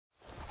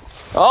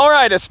All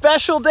right, a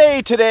special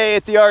day today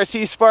at the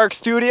RCSparks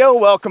studio.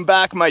 Welcome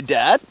back, my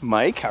dad,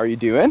 Mike. How are you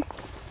doing?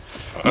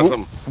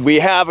 Awesome. We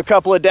have a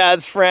couple of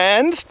Dad's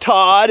friends,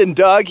 Todd and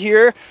Doug,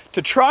 here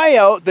to try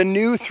out the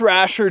new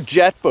Thrasher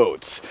jet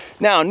boats.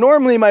 Now,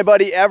 normally my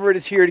buddy Everett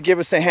is here to give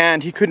us a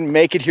hand. He couldn't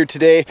make it here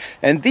today,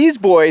 and these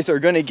boys are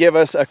going to give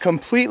us a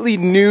completely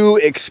new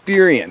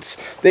experience.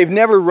 They've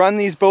never run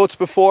these boats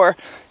before,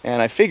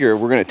 and I figure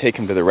we're going to take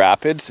them to the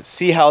rapids,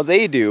 see how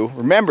they do.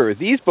 Remember,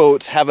 these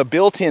boats have a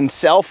built-in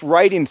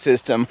self-righting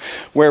system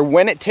where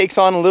when it takes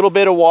on a little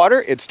bit of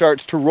water, it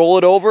starts to roll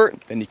it over,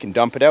 then you can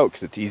dump it out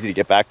because it's easy to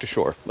get back to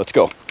shore. Let's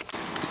go.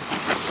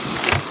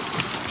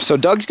 So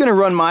Doug's gonna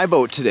run my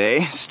boat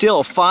today.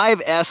 Still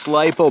 5S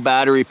Lipo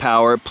battery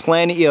power,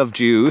 plenty of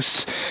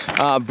juice,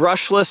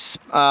 brushless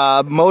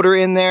motor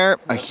in there,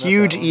 a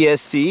huge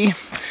ESC.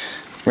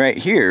 Right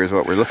here is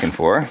what we're looking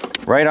for.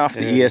 Right off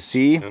the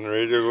ESC. And the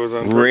radio goes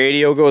on first.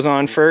 Radio goes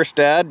on first,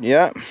 Dad.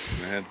 Yeah.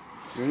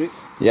 Ready?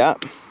 Yeah.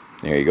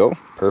 There you go.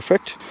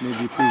 Perfect.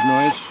 Maybe please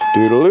noise.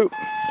 Doodle-loop.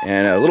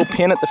 And a little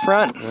pin at the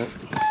front. Yeah.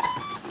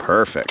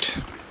 Perfect.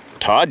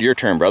 Todd, your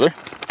turn, brother.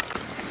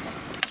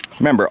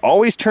 Remember,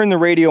 always turn the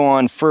radio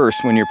on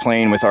first when you're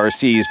playing with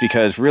RCs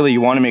because really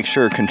you want to make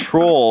sure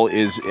control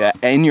is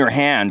in your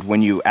hand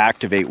when you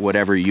activate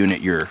whatever unit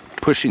you're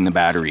pushing the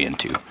battery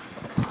into.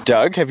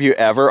 Doug, have you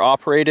ever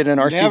operated an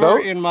RC boat?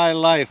 Never in my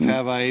life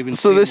have I even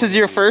So this is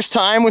your first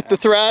time with the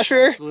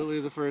Thrasher? Absolutely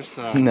the first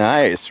time.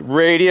 Nice.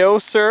 Radio,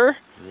 sir?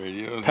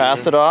 Radio's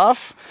Pass here. it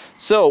off.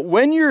 So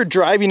when you're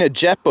driving a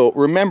jet boat,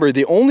 remember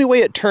the only way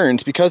it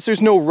turns, because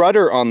there's no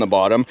rudder on the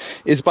bottom,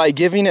 is by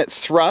giving it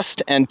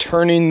thrust and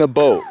turning the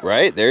boat,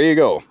 right? There you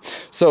go.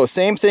 So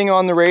same thing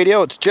on the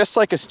radio. It's just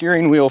like a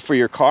steering wheel for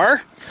your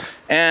car,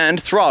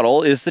 and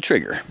throttle is the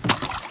trigger.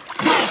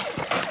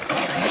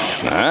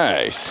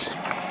 Nice.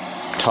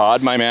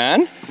 Todd, my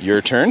man,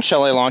 your turn.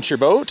 Shall I launch your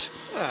boat?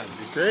 That'd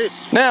be great.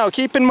 Now,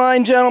 keep in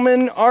mind,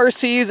 gentlemen,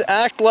 RCs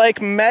act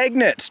like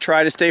magnets.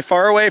 Try to stay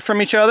far away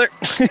from each other.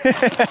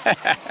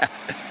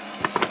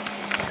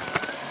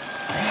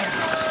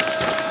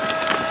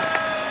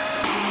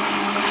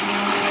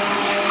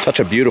 Such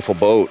a beautiful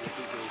boat.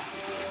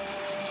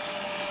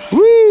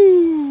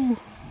 Woo!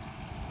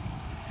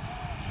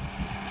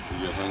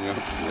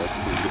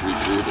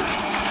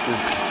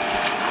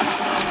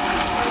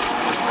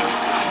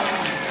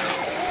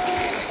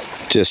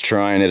 Just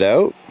trying it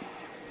out.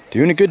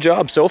 Doing a good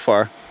job so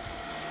far.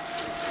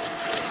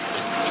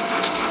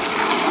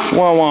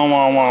 Wah, wah,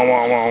 wah, wah,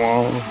 wah, wah,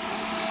 wah.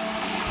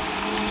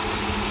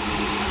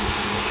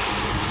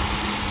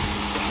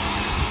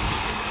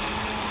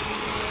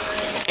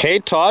 Okay,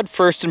 Todd,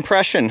 first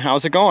impression.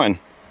 How's it going?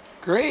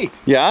 Great.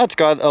 Yeah, it's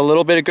got a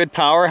little bit of good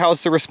power.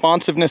 How's the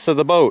responsiveness of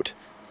the boat?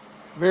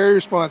 Very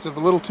responsive, a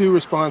little too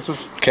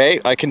responsive. Okay,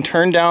 I can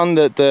turn down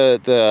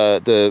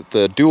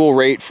the dual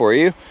rate for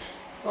you.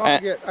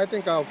 I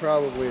think I'll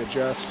probably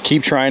adjust.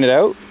 Keep trying it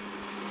out.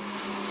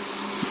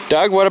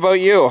 Doug, what about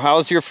you?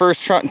 How's your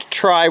first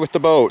try with the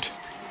boat?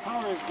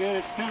 Power is good.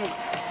 It's kind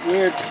of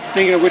weird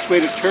thinking of which way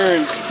to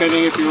turn,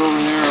 depending if you're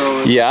over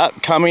there or... Yeah,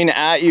 coming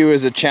at you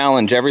is a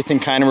challenge. Everything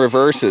kind of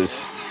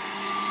reverses.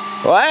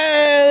 Well,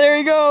 hey, there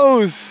he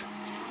goes.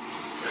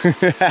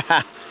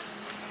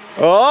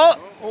 Oh.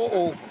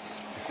 Uh-oh.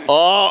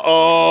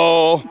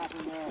 Uh-oh.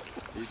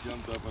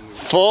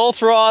 Full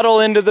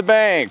throttle into the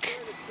bank.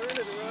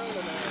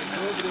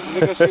 Let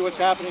me go see what's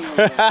happening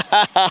over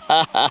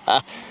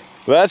there.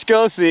 Let's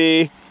go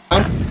see.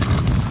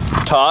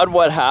 Todd,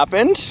 what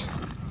happened?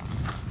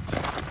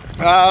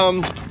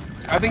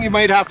 I think you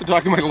might have to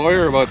talk to my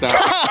lawyer about that.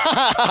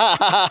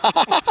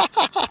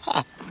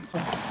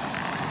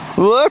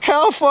 Look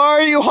how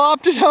far you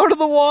hopped it out of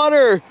the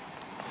water.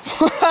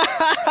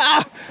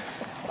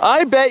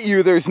 I bet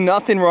you there's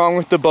nothing wrong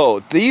with the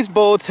boat. These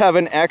boats have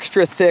an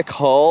extra thick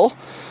hull.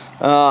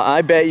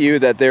 I bet you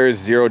that there is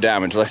zero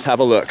damage. Let's have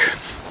a look.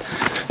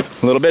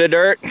 A little bit of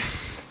dirt.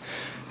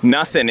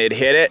 Nothing, it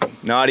hit it.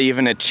 Not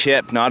even a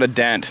chip, not a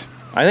dent.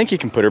 I think you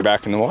can put her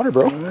back in the water,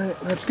 bro. All right,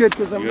 that's good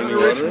because I'm not a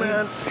rich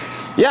man.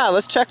 Yeah,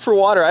 let's check for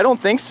water. I don't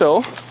think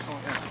so.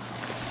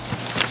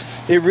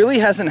 It really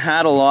hasn't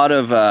had a lot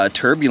of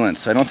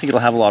turbulence. I don't think it'll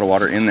have a lot of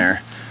water in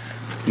there.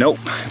 Nope,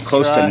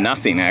 close to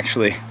nothing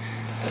actually.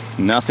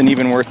 Nothing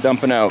even worth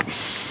dumping out.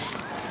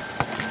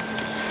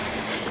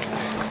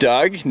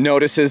 Doug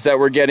notices that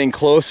we're getting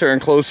closer and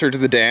closer to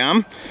the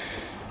dam.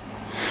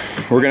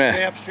 We're gonna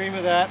Stay upstream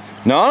of that.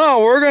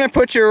 No, we're gonna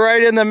put you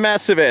right in the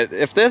mess of it.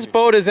 If this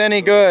boat is any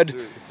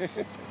good,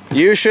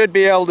 you should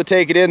be able to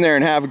take it in there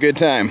and have a good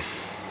time.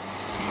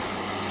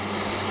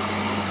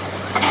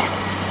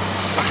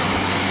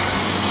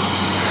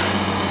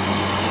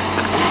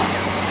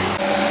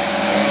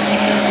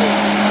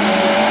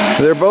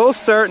 They're both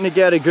starting to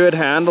get a good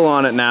handle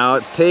on it now.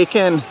 It's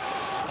taken,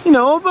 you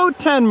know, about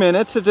 10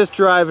 minutes of just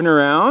driving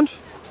around.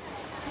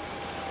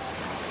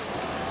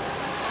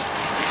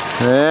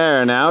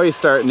 There, now he's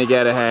starting to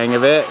get a hang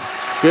of it.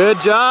 Good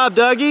job,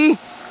 Dougie.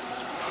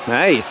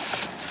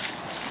 Nice.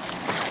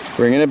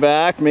 Bringing it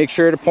back, make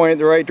sure to point it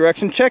the right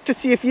direction. Check to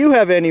see if you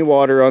have any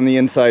water on the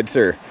inside,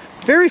 sir.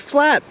 very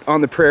flat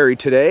on the prairie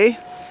today.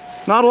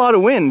 Not a lot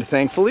of wind,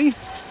 thankfully.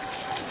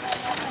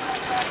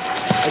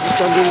 I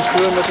just undo the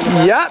screw and look in the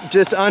back? Yep,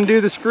 just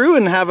undo the screw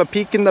and have a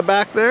peek in the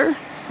back there.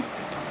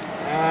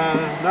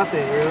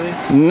 Nothing really.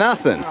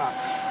 Nothing.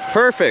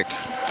 Perfect.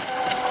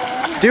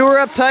 Do her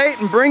up tight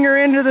and bring her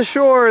into the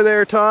shore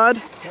there,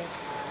 Todd.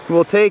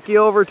 We'll take you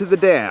over to the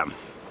dam.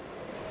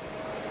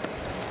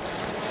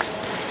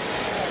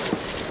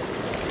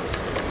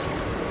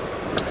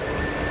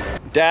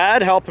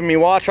 Dad helping me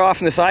watch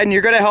off on the side, and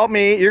you're gonna help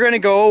me. You're gonna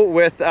go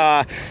with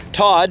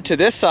Todd to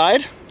this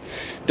side.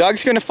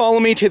 Doug's gonna follow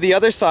me to the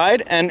other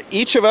side, and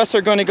each of us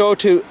are gonna go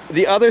to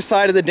the other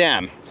side of the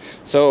dam.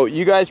 So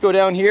you guys go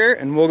down here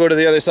and we'll go to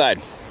the other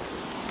side.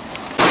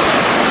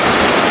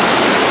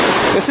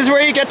 This is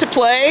where you get to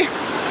play.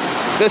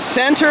 The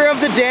center of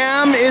the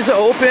dam is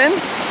open,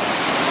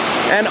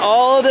 and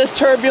all of this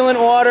turbulent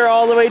water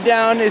all the way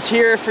down is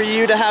here for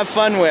you to have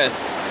fun with.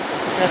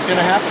 That's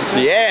gonna happen.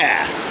 Too.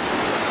 Yeah.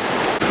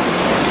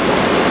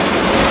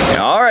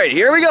 All right,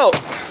 here we go.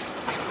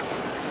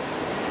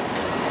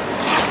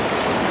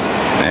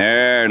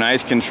 There,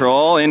 nice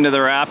control into the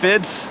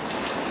rapids.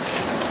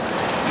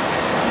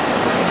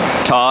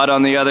 Todd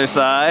on the other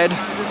side.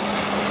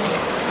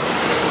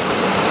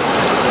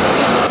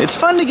 It's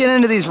fun to get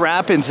into these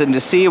rapids and to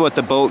see what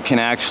the boat can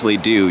actually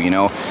do, you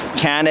know.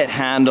 Can it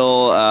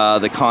handle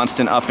the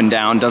constant up and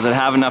down? Does it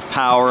have enough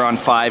power on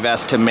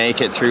 5S to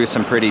make it through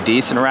some pretty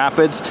decent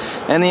rapids?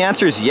 And the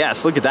answer is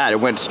yes. Look at that.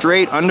 It went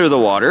straight under the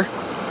water.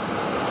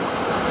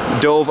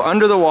 Dove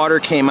under the water,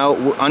 came out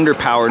under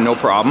power, no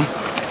problem.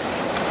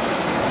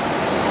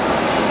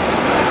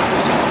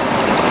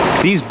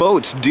 These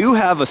boats do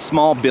have a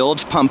small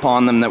bilge pump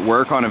on them that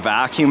work on a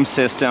vacuum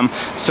system,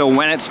 so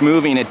when it's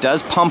moving it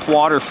does pump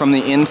water from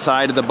the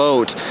inside of the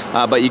boat,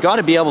 but you got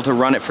to be able to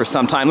run it for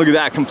some time. Look at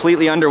that,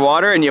 completely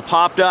underwater, and you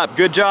popped up.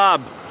 Good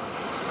job.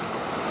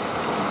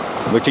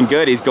 Looking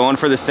good. He's going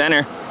for the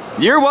center.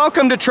 You're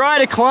welcome to try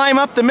to climb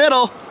up the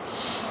middle.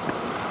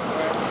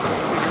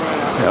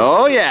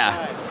 Oh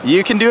yeah,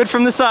 you can do it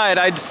from the side.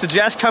 I'd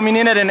suggest coming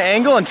in at an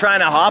angle and trying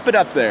to hop it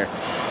up there.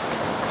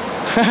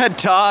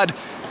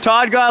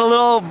 Todd got a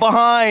little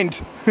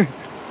behind.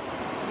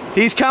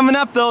 He's coming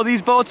up though.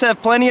 These boats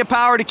have plenty of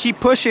power to keep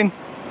pushing.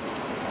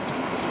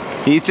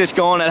 He's just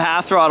going at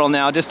half throttle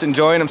now, just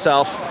enjoying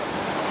himself.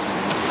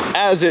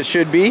 As it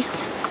should be.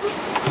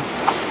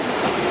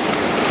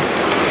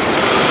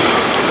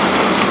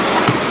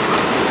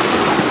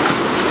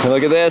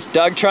 Look at this,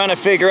 Doug trying to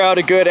figure out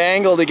a good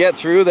angle to get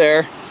through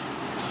there.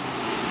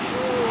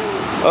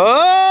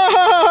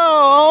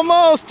 Oh,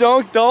 almost,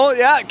 don't,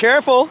 yeah,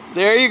 careful.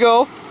 There you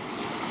go.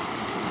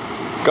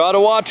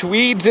 Gotta watch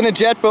weeds in a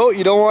jet boat.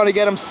 You don't want to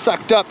get them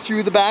sucked up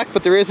through the back,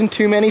 but there isn't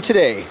too many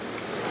today.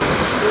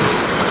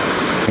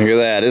 Look at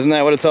that, isn't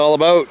that what it's all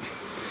about?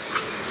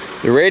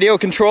 The radio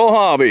control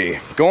hobby.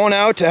 Going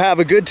out to have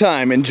a good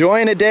time,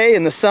 enjoying a day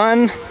in the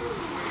sun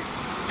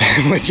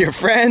with your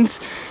friends,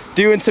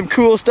 doing some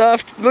cool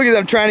stuff. Look at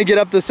them trying to get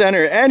up the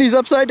center, and he's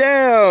upside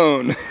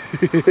down.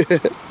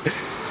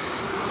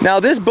 Now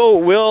this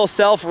boat will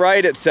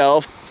self-right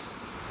itself.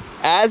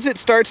 As it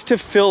starts to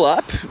fill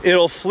up,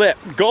 it'll flip.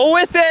 Go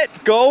with it!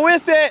 Go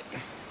with it!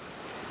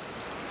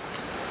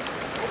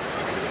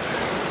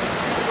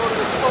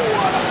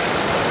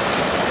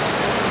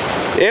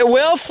 It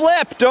will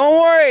flip, don't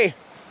worry.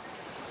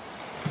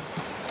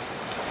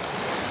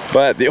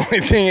 But the only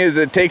thing is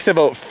it takes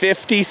about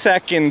 50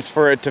 seconds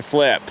for it to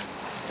flip.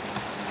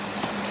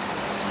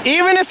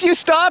 Even if you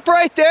stop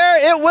right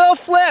there, it will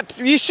flip.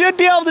 You should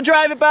be able to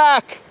drive it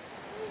back.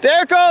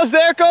 There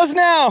it goes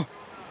now.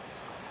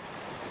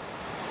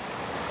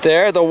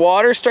 There, the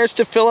water starts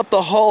to fill up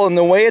the hull, and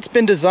the way it's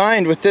been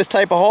designed with this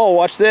type of hull,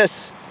 watch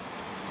this.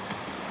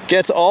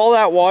 Gets all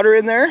that water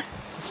in there,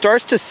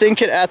 starts to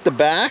sink it at the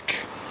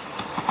back.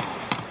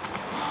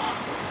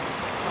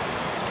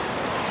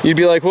 You'd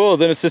be like, whoa,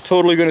 then it's just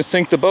totally gonna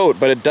sink the boat,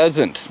 but it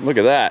doesn't. Look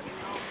at that.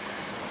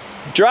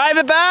 Drive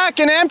it back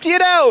and empty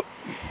it out.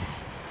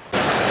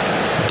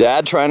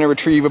 Dad trying to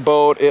retrieve a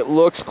boat. It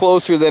looks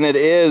closer than it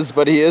is,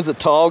 but he is a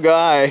tall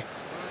guy.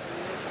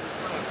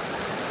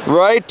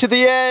 Right to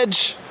the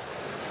edge.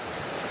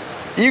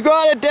 You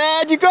got it,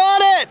 Dad, you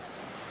got it!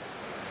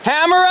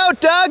 Hammer out,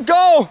 Doug,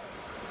 go!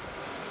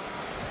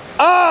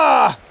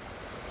 Ah!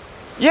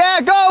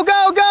 Yeah, go,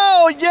 go,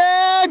 go!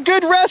 Yeah,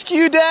 good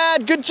rescue,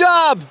 Dad, good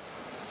job!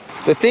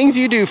 The things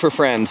you do for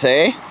friends,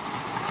 hey?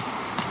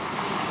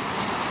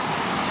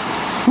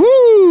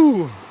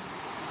 Woo!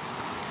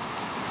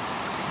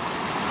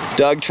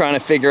 Doug trying to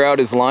figure out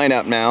his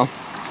lineup now.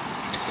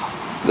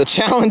 The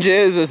challenge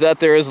is that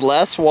there is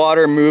less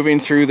water moving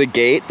through the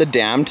gate, the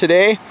dam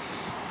today.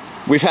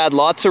 We've had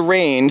lots of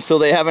rain, so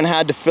they haven't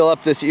had to fill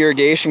up this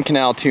irrigation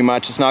canal too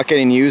much. It's not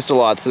getting used a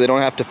lot, so they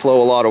don't have to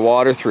flow a lot of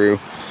water through.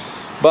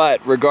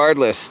 But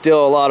regardless,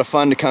 still a lot of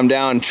fun to come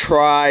down and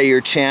try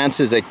your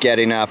chances at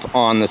getting up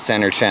on the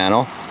center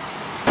channel.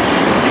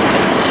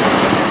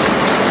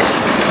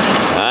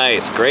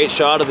 Nice, great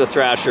shot of the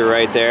Thrasher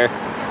right there.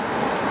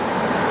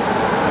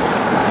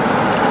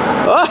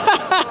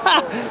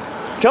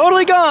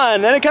 Totally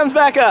gone, then it comes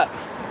back up.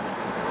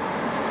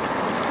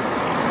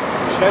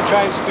 Should I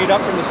try and speed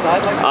up from the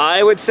side like that?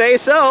 I would say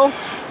so.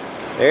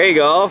 There you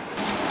go.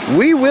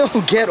 We will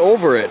get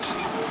over it.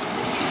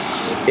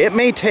 It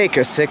may take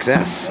a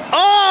 6S.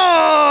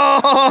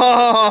 Oh!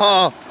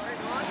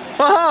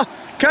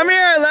 Come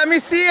here, let me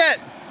see it.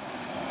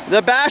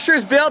 The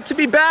basher's built to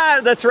be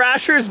bashed. The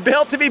Thrasher's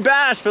built to be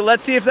bashed, but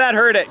let's see if that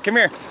hurt it. Come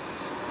here.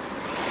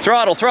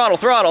 Throttle, throttle,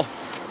 throttle.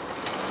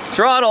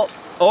 Throttle,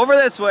 over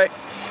this way.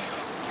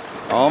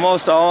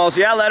 Almost, almost.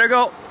 Yeah, let her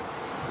go.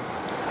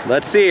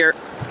 Let's see her.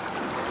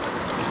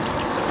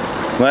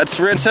 Let's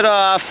rinse it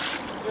off.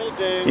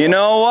 You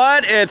know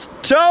what? It's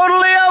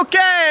totally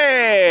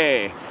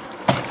okay.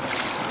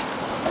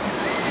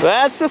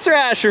 That's the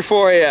Thrasher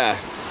for you.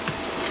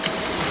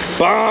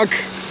 Bonk.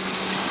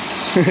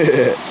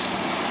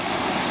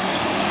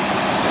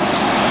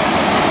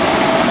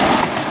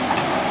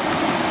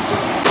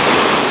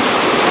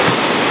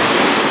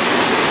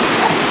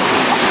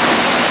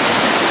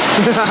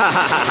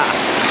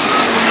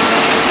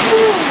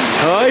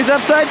 Oh, he's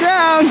upside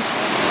down.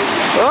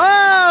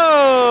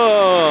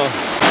 Whoa!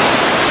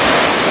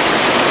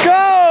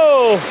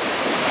 Go!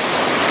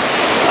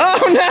 Oh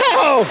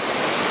no!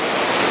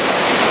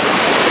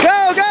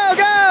 Go, go,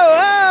 go!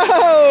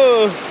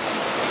 Oh!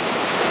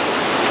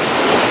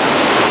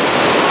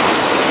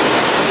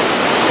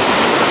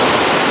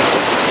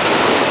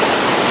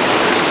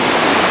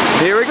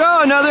 Here we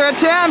go, another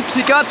attempt.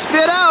 He got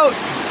spit out.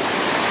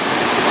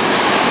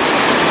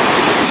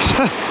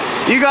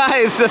 You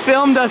guys, the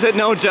film does it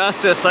no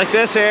justice. Like,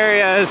 this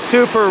area is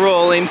super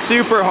rolling,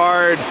 super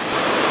hard.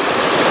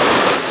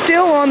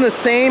 Still on the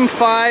same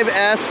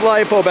 5S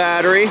Lipo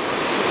battery.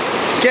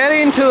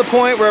 Getting to the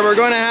point where we're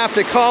going to have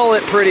to call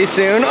it pretty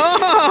soon.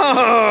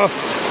 Oh!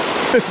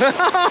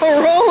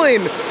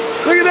 Rolling!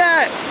 Look at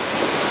that!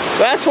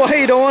 That's why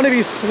you don't want to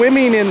be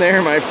swimming in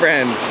there, my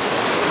friends.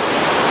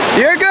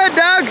 You're good,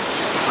 Doug!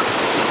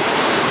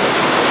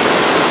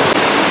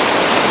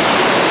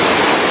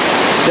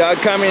 Doug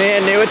coming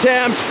in, new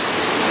attempt.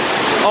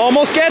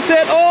 Almost gets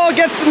it. Oh,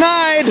 gets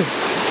denied.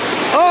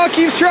 Oh,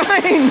 keeps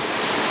trying.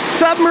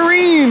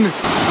 Submarine.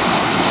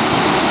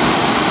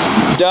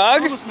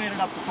 Doug? Almost made it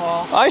up the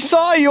falls. I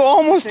saw you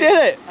almost did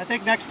it. I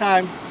think next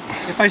time,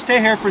 if I stay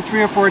here for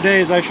 3 or 4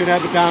 days, I should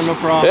have it down, no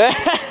problem.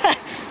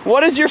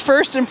 What is your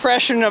first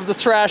impression of the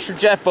Thrasher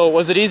jet boat?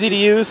 Was it easy to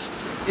use?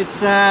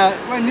 It's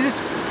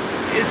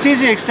it's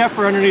easy except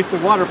for underneath the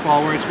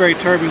waterfall where it's very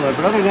turbulent.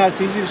 But other than that,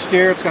 it's easy to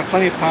steer. It's got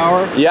plenty of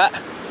power. Yeah.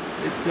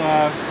 It's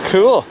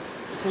cool.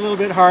 It's a little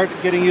bit hard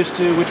getting used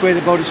to which way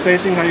the boat is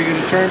facing, how you're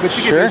going to turn, but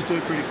you get used to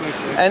it pretty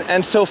quickly.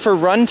 And so for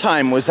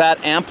runtime, was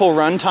that ample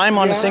runtime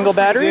on a single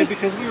battery? Good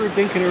because we were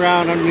dinking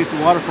around underneath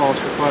the waterfalls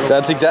for quite a while.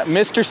 That's exact.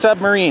 Mr.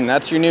 Submarine,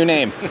 that's your new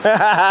name.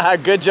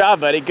 Good job,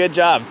 buddy. Good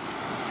job.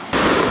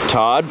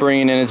 Todd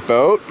bringing in his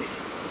boat.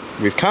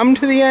 We've come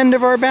to the end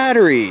of our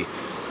battery.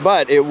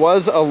 But it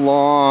was a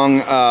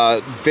long,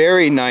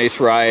 very nice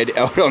ride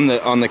out on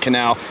the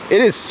canal.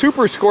 It is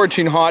super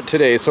scorching hot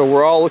today, so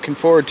we're all looking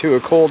forward to a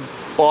cold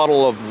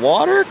bottle of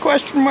water,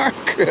 question mark.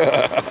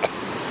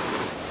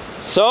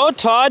 So,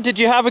 Todd, did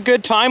you have a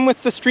good time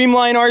with the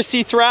Streamline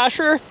RC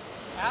Thrasher?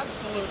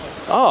 Absolutely.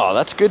 Oh,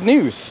 that's good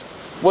news.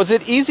 Was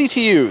it easy to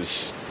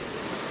use?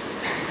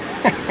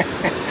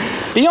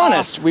 Be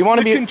honest, we want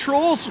to be...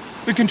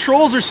 The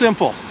controls are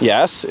simple.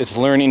 Yes, it's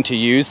learning to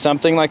use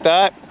something like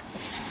that.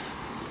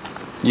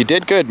 You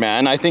did good,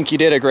 man. I think you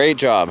did a great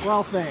job.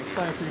 Well, thanks.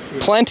 I appreciate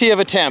it. Plenty of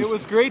attempts. It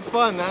was great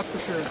fun, that's for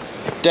sure.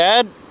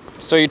 Dad,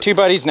 so your two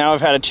buddies now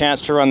have had a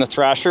chance to run the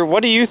Thrasher.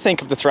 What do you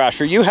think of the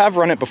Thrasher? You have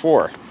run it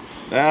before.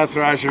 That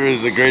Thrasher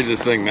is the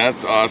greatest thing.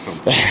 That's awesome.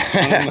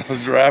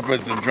 Those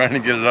rapids and trying to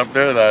get it up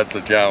there, that's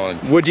a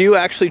challenge. Would you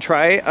actually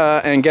try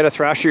and get a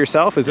Thrasher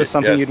yourself? Is this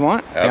something you'd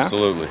want?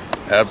 Absolutely.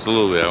 Yeah?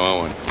 Absolutely, I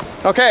want one.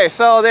 Okay,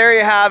 so there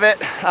you have it.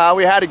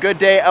 We had a good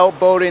day out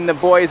boating. The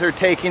boys are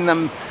taking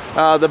them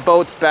the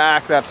boats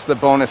back. That's the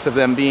bonus of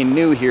them being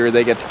new here.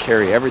 They get to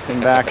carry everything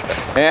back.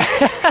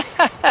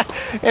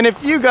 And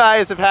if you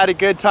guys have had a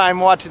good time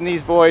watching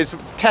these boys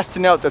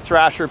testing out the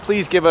Thrasher,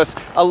 please give us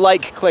a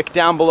like click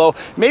down below.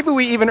 Maybe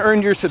we even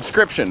earned your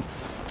subscription.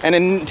 And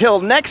until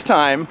next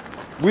time,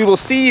 we will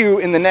see you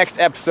in the next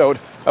episode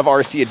of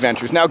RC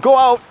Adventures. Now go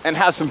out and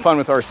have some fun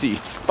with RC.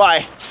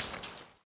 Bye.